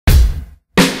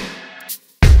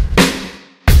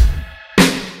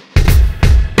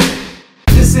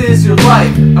is your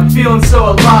life, I'm feeling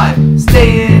so alive.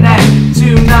 Stayin at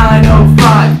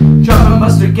 2905. Dropping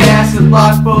mustard gas and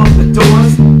lock both the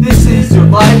doors. This is your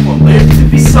life, won't live to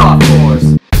be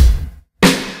sophomores.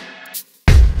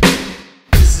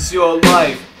 This is your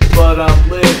life, but I'm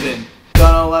living.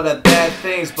 Done a lot of bad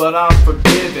things, but I'm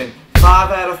forgiven.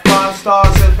 5 out of 5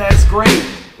 stars, and that's great.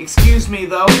 Excuse me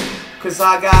though, cause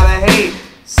I gotta hate.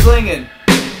 Slingin,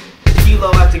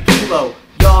 kilo after kilo.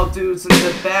 Y'all dudes in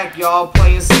the back, y'all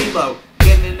playing CeeLo.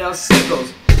 Getting enough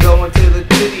singles, going to the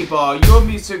titty bar. Your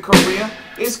music career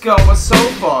is going so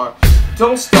far.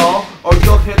 Don't stall, or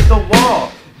you'll hit the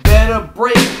wall. Better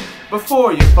break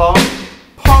before you fall.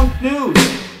 Punk news,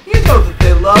 you know that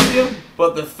they love you.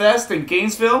 But the fest in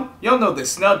Gainsville, y'all know they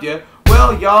snubbed you.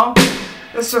 Well, y'all,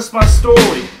 that's just my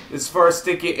story. This verse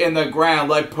stick you in the ground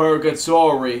like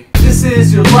purgatory. This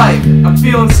is your life, I'm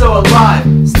feeling so alive.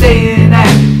 Stayin at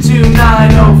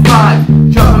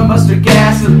 2905. Dropping mustard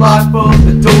gas and lock both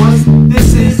the doors.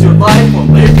 This is your life,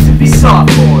 won't live to be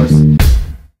sophomores.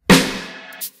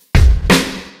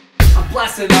 I'm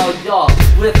blasting all y'all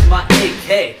with my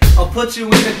AK. I'll put you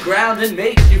in the ground and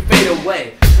make you fade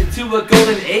away into a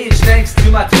golden age thanks to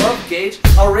my 12 gauge.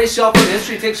 I'll erase y'all from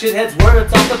history, take shitheads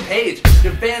words off the page.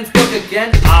 Your fans book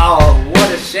again? Oh,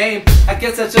 what a shame. I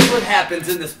guess that's just what happens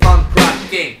in this punk rock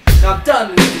game. Now I'm done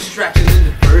with distractions and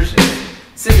diversions.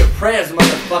 Say your prayers,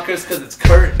 motherfuckers, cause it's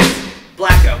curtains.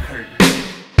 Blackout curtains.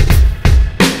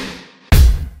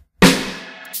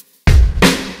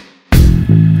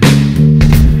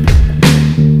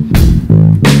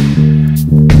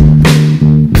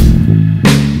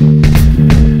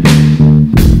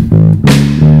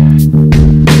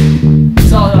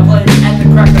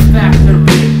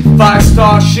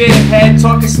 Five-star shithead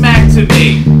talking smack to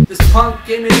me. This punk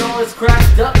game is all it's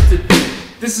cracked up to be.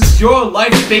 This is your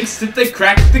life thanks that they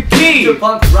cracked the key. You're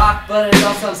punk rock, but it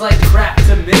all sounds like crap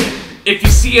to me. If you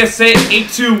see us at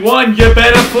 821, you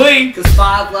better flee. Cause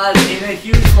 5 lives ain't a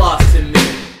huge loss to me.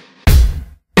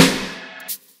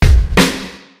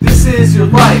 This is your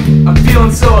life, I'm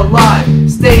feeling so alive.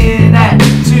 Stayin at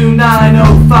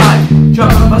 2905.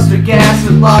 Dropping mustard gas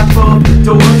and lock both the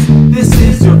doors. This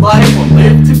is your life, won't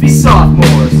live to be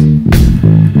sophomores.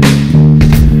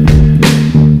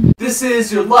 This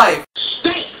is your life.